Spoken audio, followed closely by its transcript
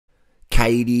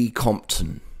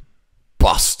Compton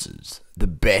busted the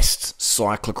best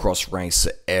cyclocross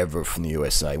racer ever from the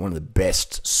USA. One of the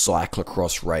best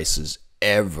cyclocross racers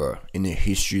ever in the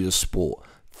history of the sport.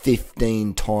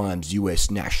 15 times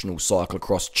US national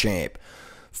cyclocross champ.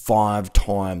 5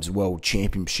 times world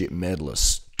championship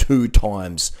medalist. 2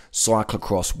 times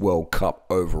cyclocross World Cup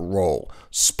overall.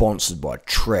 Sponsored by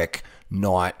Trek,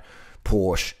 Knight,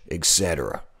 Porsche,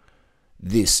 etc.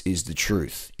 This is the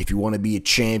truth. If you want to be a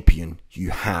champion,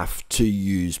 you have to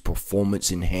use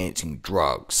performance-enhancing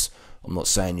drugs. I'm not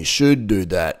saying you should do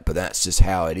that, but that's just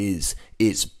how it is.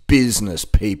 It's business,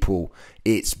 people.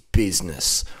 It's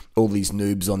business. All these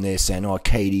noobs on there saying, "Oh,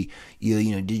 Katie, I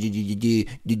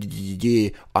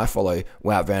follow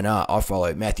Wout Van Aert, I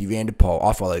follow Matthew Van Der Poel,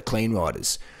 I follow Clean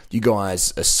Riders." You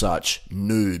guys are such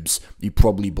noobs. You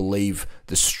probably believe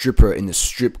the stripper in the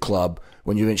strip club,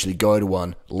 when you eventually go to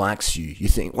one, likes you. You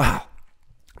think, wow,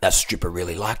 that stripper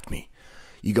really liked me.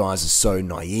 You guys are so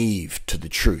naive to the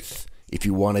truth. If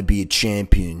you want to be a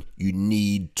champion, you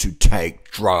need to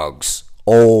take drugs.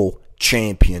 All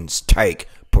champions take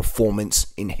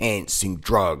performance-enhancing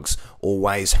drugs.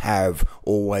 Always have,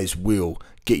 always will.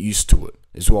 Get used to it.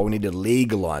 This is why we need to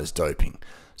legalize doping.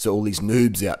 So all these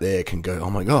noobs out there can go, "Oh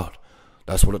my God,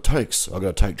 that's what it takes. I've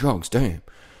got to take drugs, damn."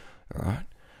 All right.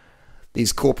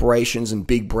 These corporations and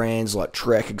big brands like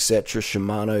Trek, etc.,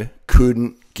 Shimano,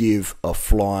 couldn't give a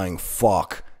flying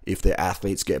fuck if their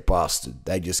athletes get busted.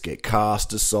 They just get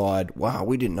cast aside. "Wow,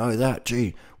 we didn't know that.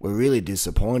 Gee, we're really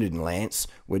disappointed in Lance.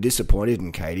 We're disappointed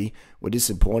in Katie. We're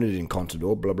disappointed in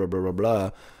Contador, blah, blah, blah, blah, blah."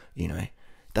 You know,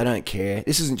 they don't care.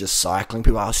 This isn't just cycling.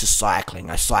 People, it's just cycling.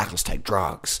 Cyclists take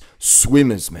drugs.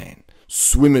 Swimmers, man.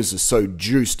 Swimmers are so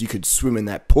juiced you could swim in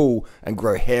that pool and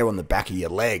grow hair on the back of your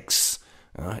legs.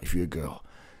 If you're a girl.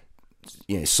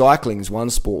 You know, cycling is one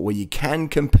sport where you can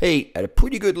compete at a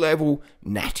pretty good level,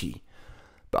 natty.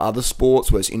 But other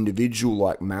sports where it's individual,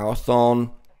 like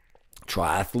marathon,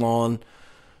 triathlon,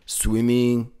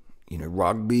 swimming,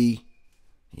 rugby,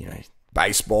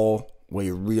 baseball, where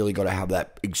you really got to have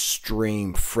that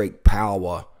extreme freak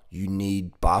power. You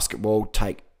need basketball,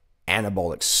 take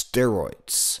anabolic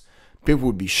steroids. People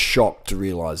would be shocked to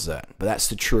realize that. But that's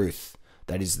the truth.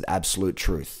 That is the absolute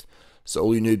truth. So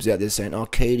all you noobs out there saying, "Oh,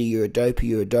 Katie, you're a doper,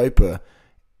 you're a doper."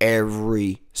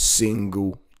 Every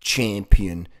single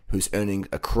champion who's earning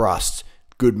a crust,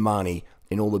 good money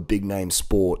in all the big name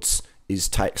sports is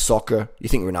take soccer. You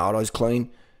think Ronaldo's clean?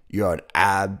 You're an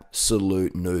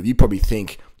absolute noob. You probably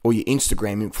think all your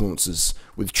Instagram influencers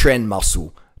with trend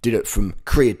muscle did it from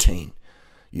creatine.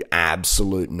 You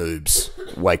absolute noobs.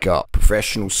 Wake up.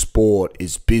 Professional sport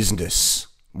is business.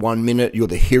 1 minute you're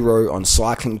the hero on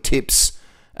Cycling Tips,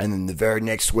 and then the very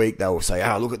next week they will say,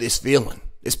 "Oh, look at this villain.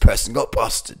 This person got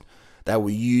busted." They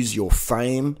will use your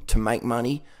fame to make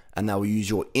money, and they will use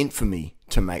your infamy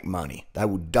to make money. They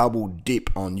will double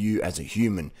dip on you as a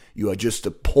human. You are just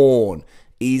a pawn,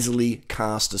 easily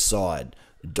cast aside.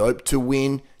 Dope to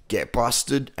win, get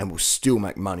busted, and we'll still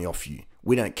make money off you.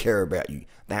 We don't care about you.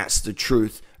 That's the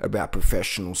truth about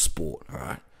professional sport, all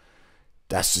right?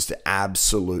 That's just the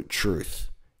absolute truth.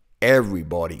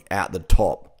 Everybody at the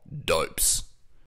top dopes.